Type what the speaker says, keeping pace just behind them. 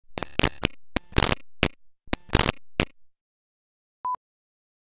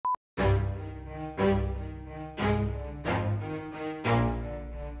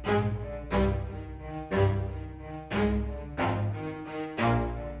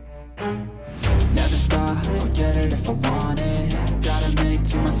if I want it. Gotta make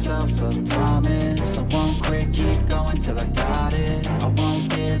to myself a promise. I won't quit, keep going till I got it. I won't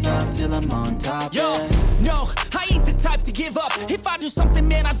give up till I'm on top. Yo, no, I ain't the type to give up. If I do something,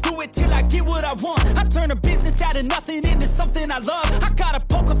 man, I do it till I get what I want. I turn a business out of nothing into something I love. I got a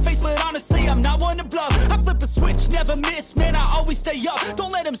poker face, but honestly, I'm not one to bluff. I flip a switch, never miss, man, I always stay up.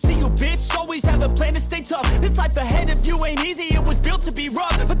 Don't let them see you, bitch, always have a plan to stay tough. This life ahead of you ain't easy, it was built to be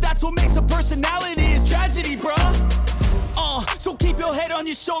rough. But that's what makes a personality, is tragedy, bruh. So keep your head on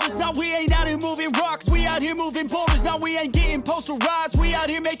your shoulders. Now we ain't out here moving rocks, we out here moving boulders. Now we ain't getting posterized, we out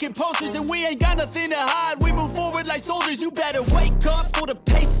here making posters. And we ain't got nothing to hide, we move forward like soldiers. You better wake up for the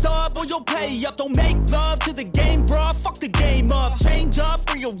pay stub, or you'll pay up. Don't make love to the game, bruh, fuck the game up. Change up,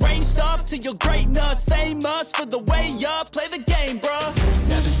 rearrange stuff to your greatness. Famous for the way up, play the game, bruh.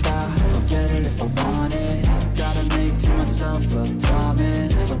 Never stop, I'll get it if I want it. Gotta make to myself a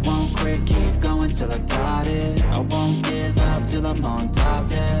promise. I won't quit, keep going till I got it. I won't give up till I'm on top,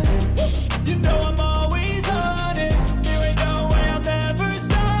 yeah. You know I'm always honest, there ain't no way I'm ever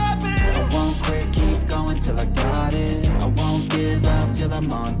stopping. I won't quit, keep going till I got it. I won't give up till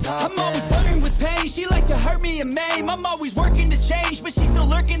I'm on top, I'm always flirting with pain, she like to hurt me and maim. I'm always working to change, but she's still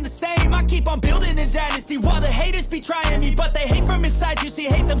lurking the same. I keep on building a dynasty while the haters be trying me. But they hate from inside, you see,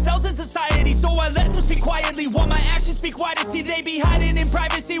 hate themselves in society. So I let them speak quietly while my actions speak wider. See, they be hiding in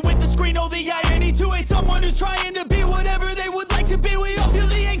privacy with the screen, oh the irony. To hate someone who's trying to be whatever they would like to be. We all feel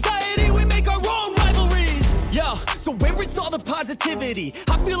the anxiety, we make our own rivalries. Yo, so where is all the positivity?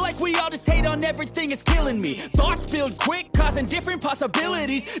 I feel like we all just hate on everything, it's killing me. Thoughts build quick, causing different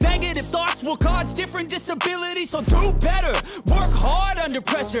possibilities. Negative thoughts will cause different disabilities. So do better, work hard under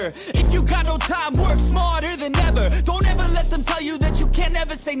pressure. If you got no time, work smarter than ever. Don't ever let them tell you that you can't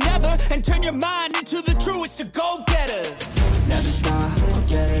never say never. And turn your mind into the truest of go-getters. Never stop, I'll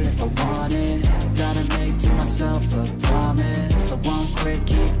get it if I want it. Gotta make to myself a promise. I won't quit,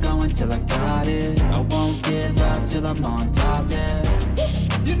 keep going till I got it. I won't give up till I'm on top, yeah.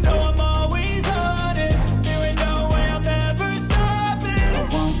 You know I'm always honest, there ain't no way I'm ever stopping. I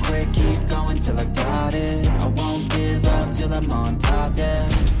won't quit, keep going till I got it. I won't give up till I'm on top, yeah.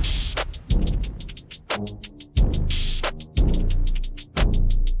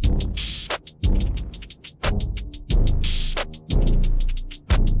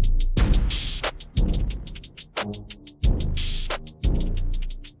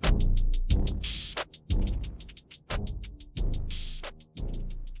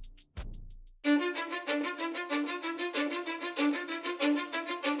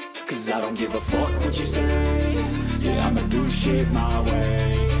 Cause I don't give a fuck what you say. Yeah, I'ma do shit my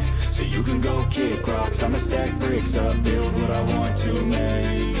way. So you can go kick rocks, I'ma stack bricks up, build what I want to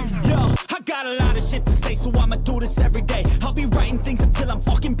make. Yo, I got a lot of shit to say, so I'ma do this every day. I'll be writing things until I'm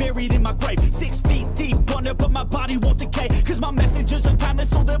fucking buried in my grave. 6 feet deep under, but my body won't decay. Cause my messages are timeless,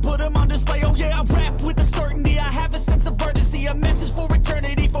 so they'll put them on display. Oh yeah, I rap with a certainty, I have a sense of urgency. A message for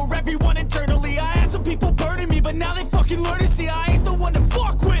eternity, for everyone internally. I had some people burning me, but now they fucking learn to see I ain't the one to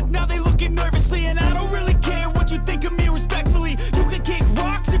fuck with. Now they looking nervously, and I don't really care what you think of me respectfully. You can kick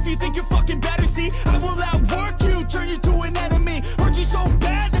rocks if you think you're fucking better, see. I will outwork you, turn you to an enemy. Hurt you so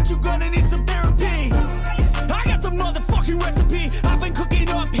bad that you're gonna need some therapy. I got the motherfucking recipe, I've been cooking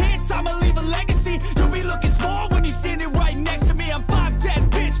up hits, I'ma leave a legacy. You'll be looking small when you're standing right next to me. I'm 5'10",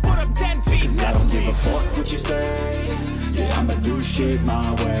 bitch, but I'm 10 feet. Cause I don't give a fuck what you say. Yeah, I'ma do shit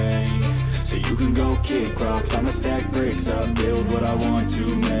my way. So you can go kick rocks, I'ma stack bricks up, build what I want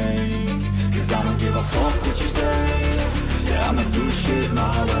to make. Cause I don't give a fuck what you say. Yeah, I'ma do shit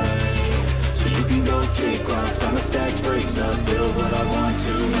my way. So you can go kick rocks, I'ma stack bricks up, build what I want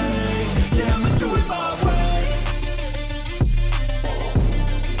to make. Yeah, I'ma do it my way.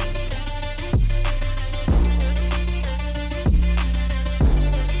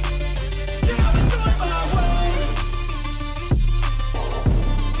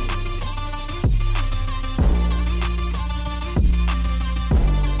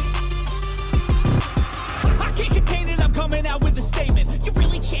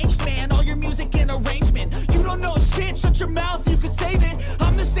 Changed, man, all your music and arrangement. You don't know shit, shut your mouth, you can save it.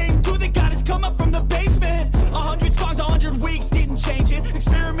 I'm the same dude that got his come up from the basement. 100 songs, 100 weeks, didn't change it.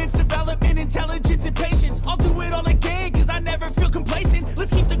 Experiments, development, intelligence, and patience. I'll do it all again, cause I never feel complacent.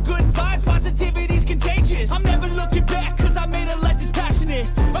 Let's keep the good vibes, positivity's contagious. I'm never looking back, cause I made a life that's passionate.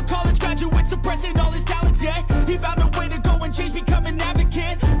 A college graduate suppressing all his talents, yeah. He found a way to go and change, become an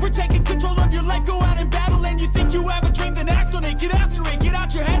advocate. For taking control of your life, go out and battle. And you think you have a dream, then act on it. Get after it, get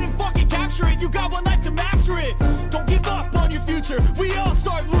out your head and fucking capture it. You got one life to master it. Don't give up on your future, we all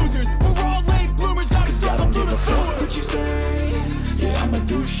start losers. We're all late bloomers, gotta struggle through the sewer. What you say? Yeah, I'ma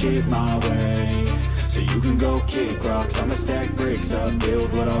do shit my way. So you can go kick rocks, I'ma stack bricks up,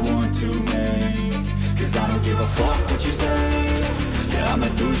 build what I want to make. Cause I don't give a fuck what you say, yeah, I'ma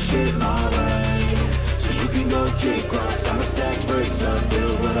do shit my way. So you can go kick rocks, I'ma stack bricks up,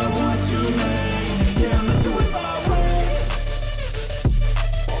 build what I want to make. Yeah, I'ma do it my way.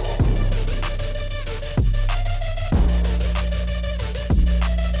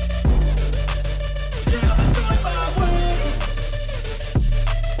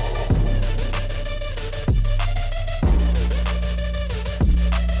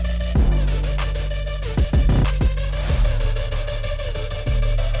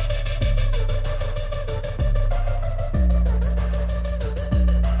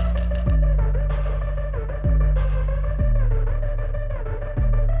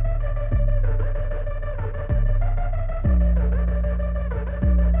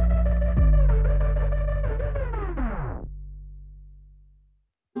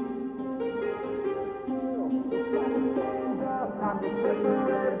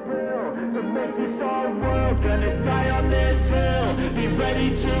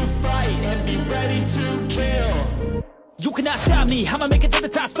 You cannot stop me, I'ma make it to the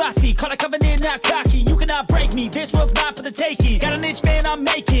top spicy. Call a covenant, not cocky. You cannot break me, this world's mine for the taking. Got an itch, man, I'm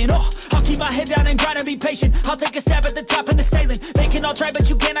making. Oh, I'll keep my head down and grind and be patient. I'll take a stab at the top and the sailing. They can all try, but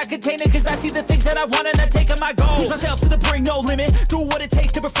you cannot contain it. Cause I see the things that I want and I take on my goals. Push myself to the brink, no limit. Do what it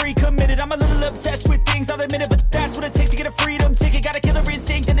takes to be free, committed. I'm a little obsessed with things, I'll admit it. But that's what it takes to get a freedom ticket. Got a killer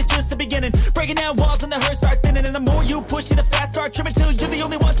instinct and it's just the beginning. Breaking down walls and the hurt start thinning. And the more you push it, the fast start trimming. Till you're the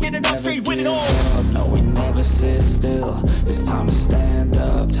only one standing up straight, winning all. No, we never sit still. It's time to stand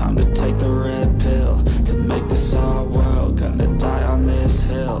up, time to take the red pill. To make this our world, gonna die on this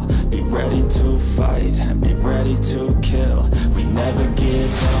hill. Be ready to fight and be ready to kill. We never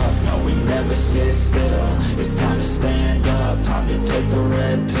give up, no, we never sit still. It's time to stand up, time to take the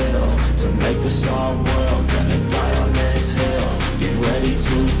red pill. To make this our world, gonna die on this hill. Be ready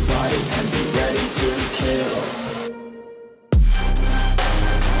to fight and be ready to kill.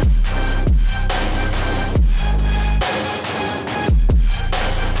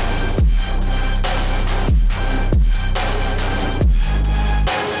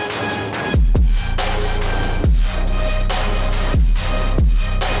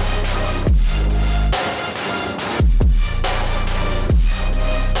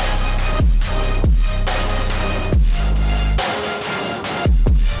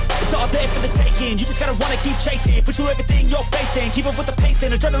 You just gotta wanna keep chasing, pursue everything you're facing. Keep up with the pace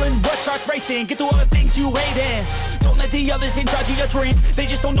and adrenaline rush starts racing. Get through all the things you hate in. Don't let the others in charge of your dreams. They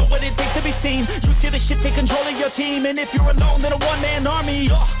just don't know what it takes to be seen. You see the ship take control of your team. And if you're alone, then a one-man army.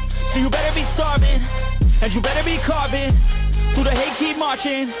 So you better be starving, and you better be carving. Through the hate, keep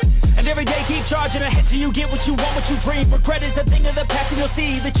marching, and every day keep charging ahead till you get what you want, what you dream. Regret is a thing of the past, and you'll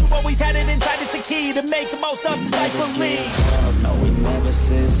see that you always had it inside. It's the key to make the most of this life. Believe. No, we never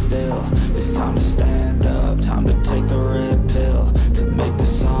sit still. It's time to stand up, time to take the red pill. To make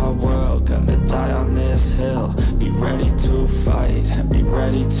this our world, gonna die on this hill. Be ready to fight and be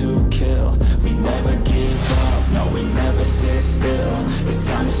ready to kill. We never give up, no, we never sit still. It's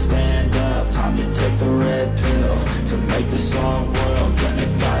time to stand up, time to take the red pill. To make this our world,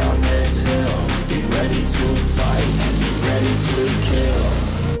 gonna die on this hill. Be ready to fight and be ready to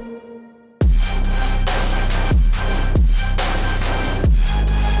kill.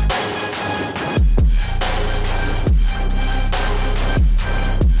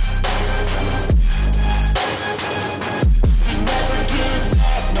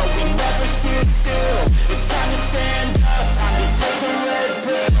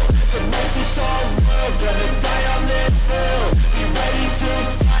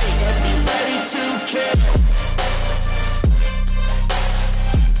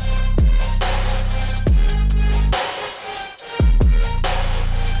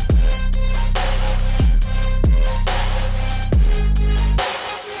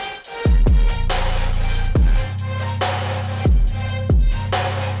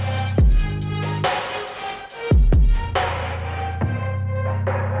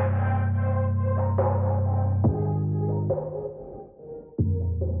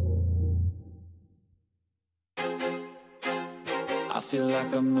 I feel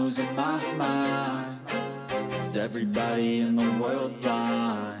like I'm losing my mind. Is everybody in the world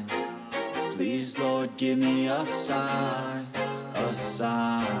blind? Please, Lord, give me a sign, a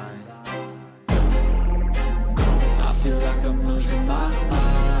sign. I feel like I'm losing my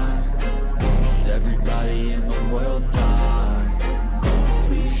mind. Is everybody in the world blind?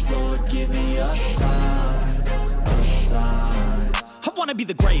 Please, Lord, give me a sign, a sign. I wanna be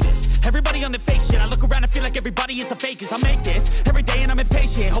the greatest. Everybody on the fake shit. I look around and feel like everybody is the fakest. I make this every day and I'm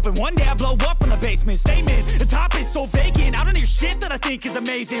impatient, hoping one day I blow up from the basement. Statement, the top is so vacant. I don't hear shit that I think is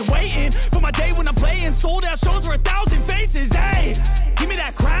amazing. Waiting for my day when I'm playing sold out shows for 1,000 faces. Hey, give me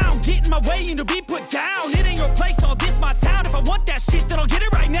that crown, get in my way and to be put down. It ain't your place, no, this my town. If I want that shit, then I'll get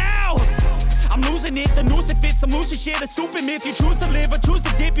it right now. I'm losing it, the noose it fits, some losing shit, a stupid myth. You choose to live or choose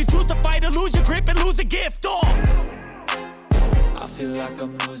to dip, you choose to fight or lose your grip and lose a gift. I feel like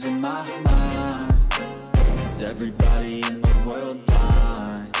I'm losing my mind. Is everybody in the world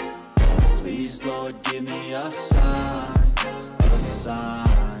blind? Please, Lord, give me a sign, a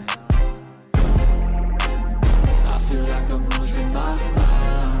sign. I feel like I'm losing my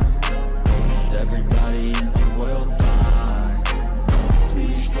mind. Is everybody in the world blind?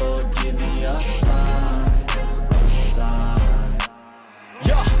 Please, Lord, give me a sign, a sign.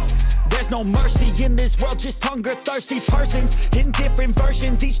 Yeah. There's no mercy in this world, just hunger-thirsty persons in different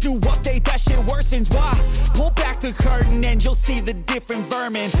versions. Each new update, that shit worsens. Why? Pull back the curtain and you'll see the different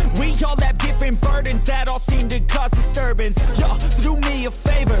vermin. We all have different burdens that all seem to cause disturbance. Yo, so do me a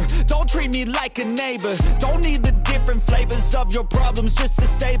favor, don't treat me like a neighbor. Don't need the different flavors of your problems just to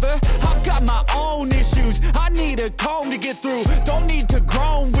savor. I've got my own issues, I need a comb to get through. Don't need to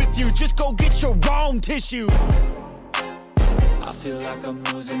groan with you, just go get your own tissue. I feel like I'm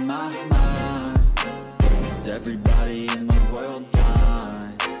losing my mind. Is everybody in the world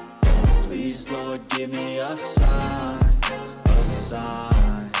blind? Please, Lord, give me a sign, a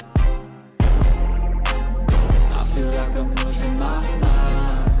sign. I feel like I'm losing my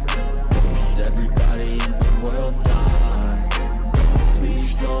mind. Is everybody in the world blind?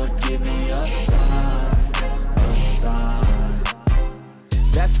 Please, Lord, give me a sign, a sign.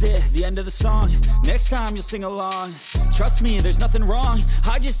 That's it, the end of the song. Next time you'll sing along. Trust me, there's nothing wrong.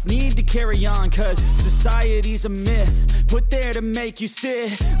 I just need to carry on, cause society's a myth put there to make you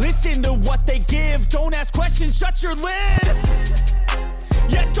sit. Listen to what they give. Don't ask questions, shut your lid.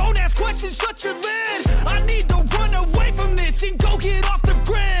 Yeah, don't ask questions, shut your lid. I need to run away from this and go get off the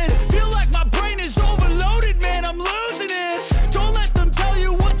grid. Feel like my brain is overloaded, man, I'm losing it. Don't let them tell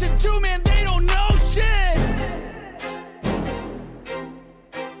you what to do, man, they don't know shit.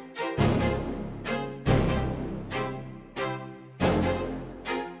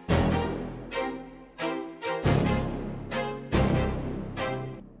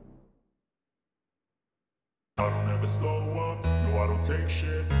 I don't ever slow up, no I don't take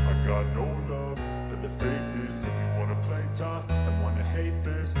shit. I got no love for the fakeness. If you wanna play tough and wanna hate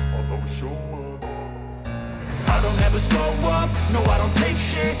this, I'll always show up. I don't ever slow up, no I don't take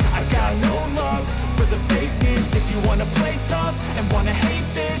shit. I got no love for the fakeness. If you wanna play tough and wanna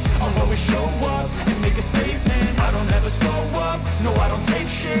hate this, I'll always show up and make a statement. I don't ever slow up, no I don't take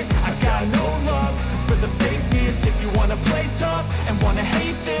shit. I got no love for the fakeness. If you wanna play tough and wanna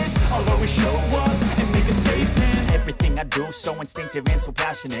hate this, I'll always show up and make a statement. Everything I do so instinctive and so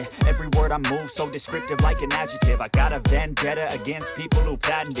passionate. Every word I move so descriptive like an adjective. I got a vendetta against people who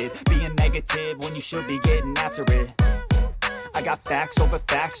patented being negative when you should be getting after it. I got facts over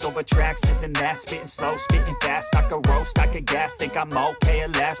tracks, this and that. Spitting slow, spitting fast, I could roast, I could gas. Think I'm okay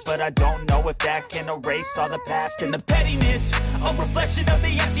at last, but I don't know if that can erase all the past. And the pettiness, a reflection of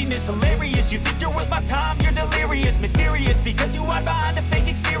the emptiness. Hilarious, you think you're worth my time, you're delirious. Mysterious, because you hide behind a fake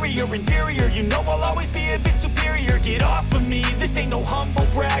exterior. Inferior, you know I'll always be a bit superior. Get off of me, this ain't no humble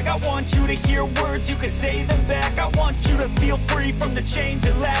brag. I want you to hear words, you can say them back. I want you to feel free from the chains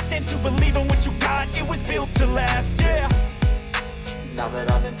at last, and to believe in what you got, it was built to last, yeah. Now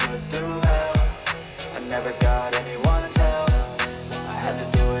that I've been put through hell, I never got anyone's help. I had to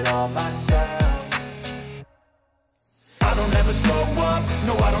do it all myself. I don't ever slow up,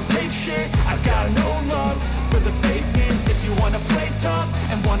 no I don't take shit. I got no love for the fakeness. If you wanna play tough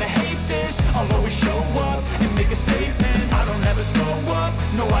and wanna hate this, I'll always show up and make a statement. I don't ever slow up,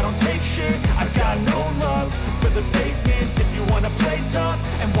 no I don't take shit. I got no love for the fakeness. If you wanna play tough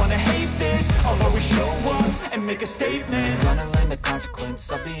and wanna hate this, I'll always show up and make a statement. Gonna learn the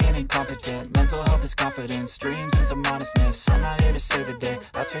consequence of being incompetent. Mental health is confidence, dreams and some honestness. I'm not here to save the day,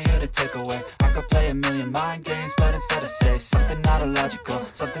 that's for you to take away. I could play a million mind games, but instead I say something not illogical,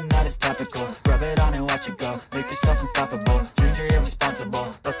 something that is topical. Rub it on and watch it go, make yourself unstoppable. Dreams are irresponsible,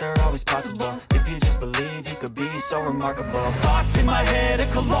 but they're always possible. If you just believe, you could be so remarkable. Thoughts in my head, a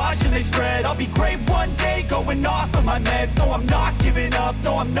collage and they spread. I'll be great one day, going off of my meds. No, I'm not giving up,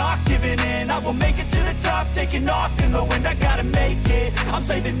 no, I'm not giving in. I will make it to the top, taking off in the wind. I gotta make it, I'm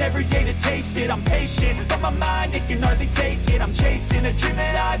saving every day to taste it. I'm patient, but my mind, it can hardly take it. I'm chasing a dream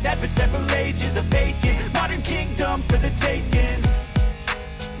that I've had for several ages. A vacant, modern kingdom for the taking.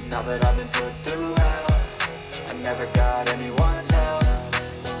 Now that I've been put through hell, I never got anyone's help.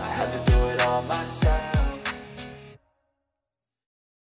 I had to do it all myself.